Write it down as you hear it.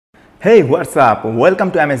Hey, what's up? Welcome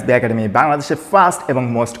to MSB Academy, বাংলাদেশের first এবং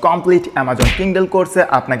most complete Amazon Kindle কোর্সে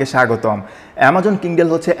আপনাকে স্বাগতম। অ্যামাজন কিন্ডল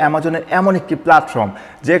হচ্ছে অ্যামাজনের এমন একটি প্ল্যাটফর্ম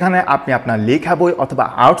যেখানে আপনি আপনার লেখা বই অথবা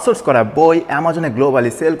আউটসোর্স করা বই অ্যামাজনে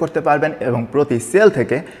গ্লোবালি সেল করতে পারবেন এবং প্রতি সেল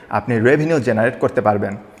থেকে আপনি রেভিনিউ জেনারেট করতে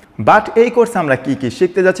পারবেন। বাট এই কোর্সে আমরা কি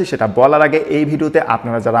শিখতে যাচ্ছি সেটা বলার আগে এই ভিডিওতে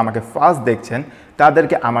আপনারা যারা আমাকে ফার্স্ট দেখছেন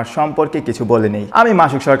তাদেরকে আমার সম্পর্কে কিছু বলে নেই। আমি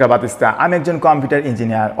মাসুক সরকার বাতিস্তা। আমি একজন computer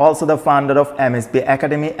engineer, also the founder of MSB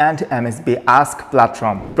Academy and MSB ask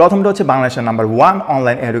platform. প্রথমটা হচ্ছে বাংলাদেশের নাম্বার 1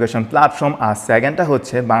 অনলাইন এডুকেশন প্ল্যাটফর্ম, আর সেকেন্ডটা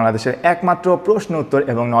হচ্ছে বাংলাদেশের একমাত্র প্রশ্ন উত্তর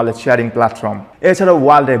এবং নলেজ শেয়ারিং প্ল্যাটফর্ম। এছাড়াও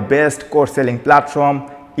ওয়ার্ল্ডের best course selling platform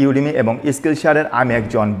Udemy এবং স্কিলশারের আমি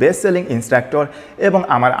একজন বেস্ট সেলিং ইনস্ট্রাক্টর এবং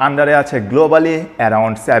আমার আন্ডারে আছে গ্লোবালি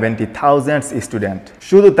অ্যারাউন্ড 70,000 স্টুডেন্ট।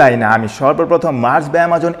 শুধু তাই না, আমি সর্বপ্রথম মার্চ বাই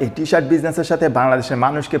অ্যামাজন এই টি শার্ট বিজনেসের সাথে বাংলাদেশের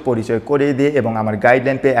মানুষকে পরিচয় করিয়ে দিয়ে এবং আমার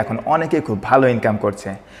গাইডলাইন পেয়ে এখন অনেকেই খুব ভালো ইনকাম করছে।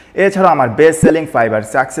 এছাড়াও আমার বেস্ট সেলিং ফাইবার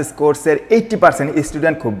সাকসেস কোর্সের 80%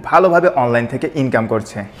 স্টুডেন্ট খুব ভালোভাবে অনলাইন থেকে ইনকাম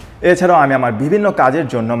করছে। এছাড়াও আমি আমার বিভিন্ন কাজের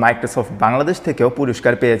জন্য মাইক্রোসফট বাংলাদেশ থেকেও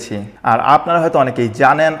পুরস্কার পেয়েছি। আর আপনারা হয়তো অনেকেই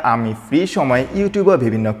জানেন আমি ফ্রি সময়ে ইউটিউবে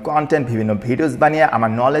বিভিন্ন কন্টেন্ট, বিভিন্ন ভিডিওস বানিয়ে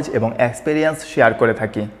আমার নলেজ এবং এক্সপিরিয়েন্স শেয়ার করে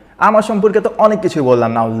থাকি। আমার সম্পর্কে তো অনেক কিছুই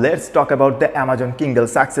বললাম, now let's talk about the Amazon Kindle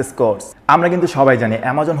success course. আমরা কিন্তু সবাই জানি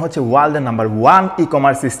অ্যামাজন হচ্ছে ওয়ার্ল্ডের নাম্বার 1 ই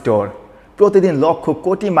কমার্স স্টোর। প্রতিদিন লক্ষ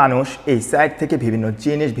কোটি মানুষ এই সাইট থেকে বিভিন্ন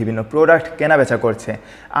জিনিস, বিভিন্ন প্রোডাক্ট কেনাবেচা করছে।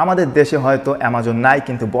 আমাদের দেশে হয়তো অ্যামাজন নাই,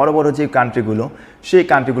 কিন্তু বড় বড় যে কান্ট্রিগুলো সেই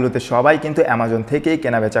কান্ট্রিগুলোতে সবাই কিন্তু অ্যামাজন থেকেই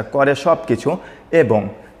কেনাবেচা করে সব কিছু, এবং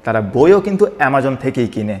তারা বইও কিন্তু অ্যামাজন থেকেই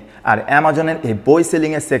কিনে। আর অ্যামাজনের এই বই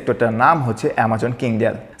সেলিংয়ের সেক্টরটার নাম হচ্ছে অ্যামাজন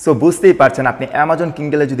কিন্ডল। সো বুঝতেই পারছেন, আপনি অ্যামাজন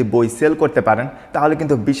কিন্ডলে যদি বই সেল করতে পারেন তাহলে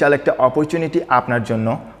কিন্তু বিশাল একটা অপরচুনিটি আপনার জন্য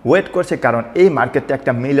ওয়েট করছে, কারণ এই মার্কেটটা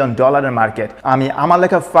একটা $1 মিলিয়ন মার্কেট। আমি আমার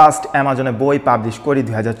লেখা ফার্স্ট অ্যামাজনে বই পাবলিশ করি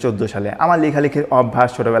 2014 সালে। আমার লেখালেখির অভ্যাস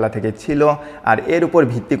ছোটোবেলা থেকে ছিল, আর এর উপর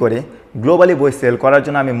ভিত্তি করে গ্লোবালি বই সেল করার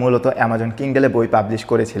জন্য আমি মূলত অ্যামাজন কিন্ডলে বই পাবলিশ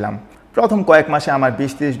করেছিলাম। প্রথম কয়েক মাসে আমার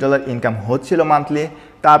 $20-30 ইনকাম হচ্ছিল মান্থলি।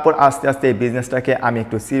 তারপর আস্তে আস্তে এই বিজনেসটাকে আমি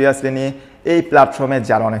একটু সিরিয়াসলি নিয়ে এই প্ল্যাটফর্মে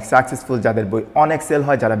যারা অনেক সাকসেসফুল, যাদের বই অনেক সেল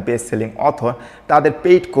হয়, যারা বেস্ট সেলিং অথর, তাদের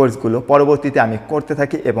পেইড কোর্সগুলো পরবর্তীতে আমি করতে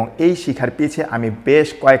থাকি এবং এই শিখার পিছে আমি বেশ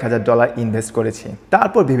কয়েক $1,000 ইনভেস্ট করেছি।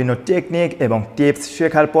 তারপর বিভিন্ন টেকনিক এবং টিপস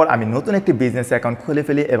শেখার পর আমি নতুন একটি বিজনেস অ্যাকাউন্ট খুলে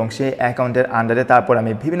ফেলি এবং সেই অ্যাকাউন্টের আন্ডারে তারপর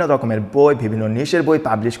আমি বিভিন্ন রকমের বই, বিভিন্ন নিশের বই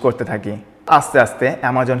পাবলিশ করতে থাকি। আস্তে আস্তে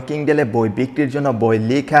অ্যামাজন কিন্ডলে বই বিক্রির জন্য বই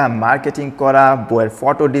লেখা, মার্কেটিং করা, বইয়ের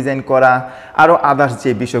ফটো ডিজাইন করা, আরও আদার্স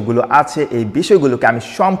যে বিষয়গুলো আছে এই বিষয়গুলোকে আমি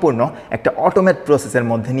সম্পূর্ণ একটা অটোমেট প্রসেসের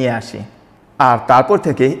মধ্যে নিয়ে আসি। আর তারপর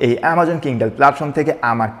থেকে এই অ্যামাজন কিন্ডল প্ল্যাটফর্ম থেকে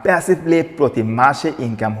আমার প্যাসিভলি প্রতি মাসে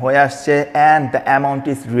ইনকাম হয়ে আসছে, and the amount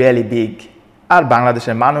is really big. আর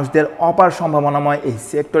বাংলাদেশের মানুষদের অপার সম্ভাবনাময় এই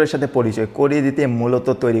সেক্টরের সাথে পরিচয় করিয়ে দিতে মূলত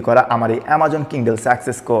তৈরি করা আমার এই অ্যামাজন কিন্ডল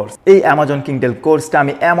সাকসেস কোর্স। এই অ্যামাজন কিন্ডল কোর্সটা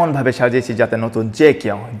আমি এমনভাবে সাজিয়েছি যাতে নতুন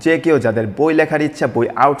যে কেউ যাদের বই লেখার ইচ্ছা, বই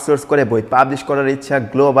আউটসোর্স করে বই পাবলিশ করার ইচ্ছা,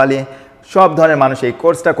 গ্লোবালি সব ধরনের মানুষ এই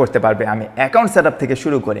কোর্সটা করতে পারবে। আমি অ্যাকাউন্ট সেট আপ থেকে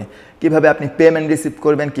শুরু করে কিভাবে আপনি পেমেন্ট রিসিভ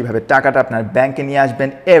করবেন, কিভাবে টাকাটা আপনার ব্যাংকে নিয়ে আসবেন,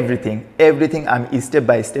 এভরিথিং আমি স্টেপ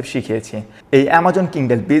বাই স্টেপ শিখিয়েছি। এই অ্যামাজন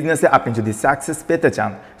কিন্ডল বিজনেসে আপনি যদি সাকসেস পেতে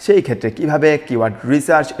চান, সেই ক্ষেত্রে কিভাবে কিওয়ার্ড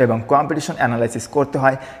রিসার্চ এবং কম্পিটিশন অ্যানালাইসিস করতে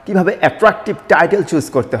হয়, কিভাবে অ্যাট্রাকটিভ টাইটেল চুজ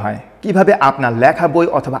করতে হয়, কিভাবে আপনার লেখা বই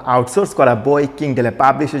অথবা আউটসোর্স করা বই কিন্ডলে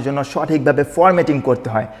পাবলিশের জন্য সঠিকভাবে ফরম্যাটিং করতে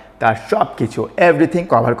হয়, তার সব কিছু এভরিথিং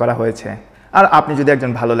কভার করা হয়েছে। আর আপনি যদি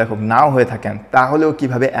একজন ভালো লেখক নাও হয়ে থাকেন তাহলেও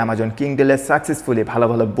কিভাবে অ্যামাজন কিন্ডলে সাকসেসফুলি ভালো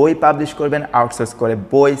ভালো বই পাবলিশ করবেন, আউটসোর্স করে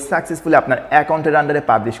বই সাকসেসফুলি আপনার অ্যাকাউন্টের আন্ডারে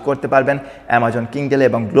পাবলিশ করতে পারবেন, অ্যামাজন কিন্ডলে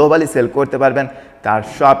এবং গ্লোবালি সেল করতে পারবেন, তার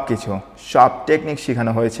সব টেকনিক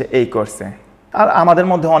শেখানো হয়েছে এই কোর্সে। আর আমাদের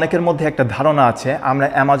মধ্যে অনেকের মধ্যে একটা ধারণা আছে আমরা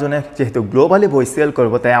অ্যামাজনে যেহেতু গ্লোবালি বই সেল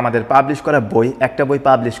করব, তাই আমাদের পাবলিশ করা বই, একটা বই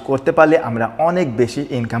পাবলিশ করতে পারলে আমরা অনেক বেশি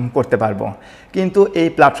ইনকাম করতে পারবো। কিন্তু এই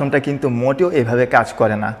প্ল্যাটফর্মটা কিন্তু মোটেও এভাবে কাজ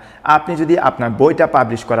করে না। আপনি যদি আপনার বইটা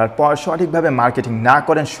পাবলিশ করার পর সঠিকভাবে মার্কেটিং না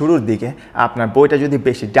করেন শুরুর দিকে, আপনার বইটা যদি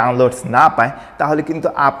বেশি ডাউনলোডস না পায়, তাহলে কিন্তু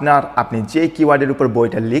আপনি যে কিওয়ার্ডের উপর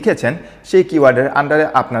বইটা লিখেছেন সেই কিওয়ার্ডের আন্ডারে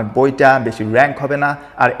আপনার বইটা বেশি র্যাঙ্ক হবে না,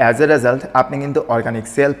 আর অ্যাজ এ রেজাল্ট আপনি কিন্তু অর্গানিক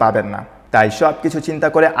সেল পাবেন না। তাই সব কিছু চিন্তা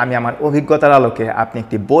করে আমি আমার অভিজ্ঞতার আলোকে আপনি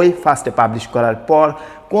একটি বই ফার্স্টে পাবলিশ করার পর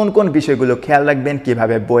কোন কোন বিষয়গুলো খেয়াল রাখবেন,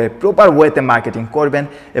 কিভাবে বইয়ের প্রপার ওয়েতে মার্কেটিং করবেন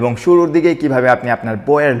এবং শুরুর দিকে কিভাবে আপনি আপনার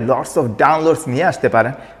বইয়ের লটস অফ ডাউনলোডস নিয়ে আসতে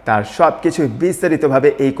পারেন, তার সব কিছুই বিস্তারিতভাবে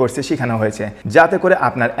এই কোর্সে শেখানো হয়েছে, যাতে করে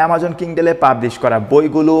আপনার অ্যামাজন কিন্ডলে পাবলিশ করা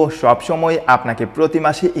বইগুলো সবসময় আপনাকে প্রতি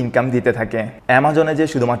মাসে ইনকাম দিতে থাকে। অ্যামাজনে যে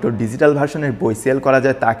শুধুমাত্র ডিজিটাল ভার্সনের বই সেল করা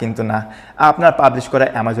যায় তা কিন্তু না। আপনার পাবলিশ করা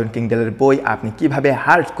অ্যামাজন কিন্ডলের বই আপনি কিভাবে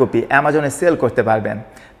হার্ড কপি অ্যামাজনে সেল করতে পারবেন,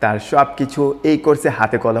 তার সব কিছু এই কোর্সে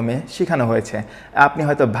হাতে কলমে শেখানো হয়েছে। আপনি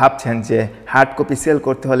হয়তো ভাবছেন যে হার্ড কপি সেল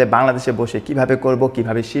করতে হলে বাংলাদেশে বসে কিভাবে করব,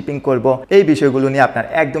 কিভাবে শিপিং করব, এই বিষয়গুলো নিয়ে আপনার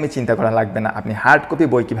একদমই চিন্তা করা লাগবে না। আপনি হার্ড কপি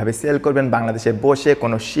বই কিভাবে সেল করবেন বাংলাদেশে বসে,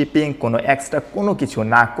 কোনো শিপিং, কোনো এক্সট্রা কোনো কিছু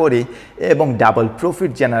না করে, এবং ডাবল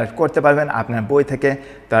প্রফিট জেনারেট করতে পারবেন আপনার বই থেকে।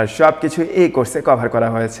 তার সব কিছু এই কোর্সে কভার করা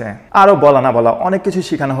হয়েছে। আরও বলা না বলা অনেক কিছু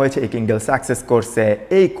শেখানো হয়েছে এই কিন্ডল সাকসেস কোর্সে।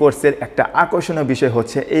 এই কোর্সের একটা আকর্ষণীয় বিষয়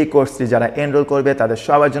হচ্ছে এই কোর্সটি যারা এনরোল করবে তাদের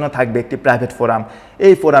সবার জন্য থাকবে একটি প্রাইভেট ফোরাম।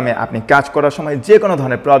 এই ফোরামে আপনি কাজ করার সময় যে কোনো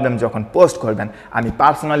ধরনের প্রবলেম যখন পোস্ট করবেন, আমি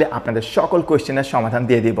পার্সোনালি আপনাদের সকল কোয়েশ্চেনের সমাধান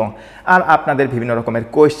দিয়ে দিব। আর আপনাদের বিভিন্ন রকমের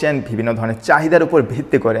কোয়েশ্চেন, বিভিন্ন ধরনের চাহিদার উপর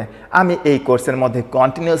ভিত্তি করে আমি এই কোর্সের মধ্যে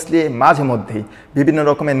কন্টিনিউয়াসলি মাঝে মধ্যেই বিভিন্ন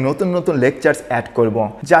রকমের নতুন নতুন লেকচার্স অ্যাড করব,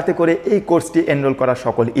 যাতে করে এই কোর্সটি এনরোল করা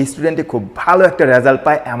সকল স্টুডেন্টই খুব ভালো একটা রেজাল্ট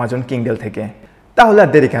পায় অ্যামাজন কিন্ডল থেকে। তাহলে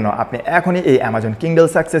আর দেরি কেন, আপনি এখনই এই অ্যামাজন কিন্ডল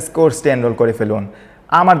সাকসেস কোর্সটি এনরোল করে ফেলুন।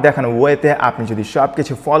 আমার দেখানো ওয়েতে আপনি যদি সব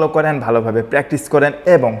কিছু ফলো করেন, ভালোভাবে প্র্যাকটিস করেন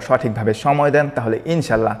এবং সঠিকভাবে সময় দেন, তাহলে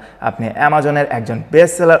ইনশাল্লাহ আপনি অ্যামাজনের একজন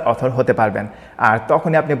বেস্ট সেলার অথর হতে পারবেন। আর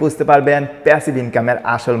তখনই আপনি বুঝতে পারবেন প্যাসিভ ইনকামের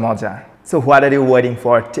আসল মজা। So what are you waiting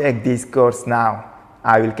for? Take this course now.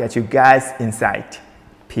 I will catch you guys inside.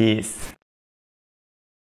 Peace.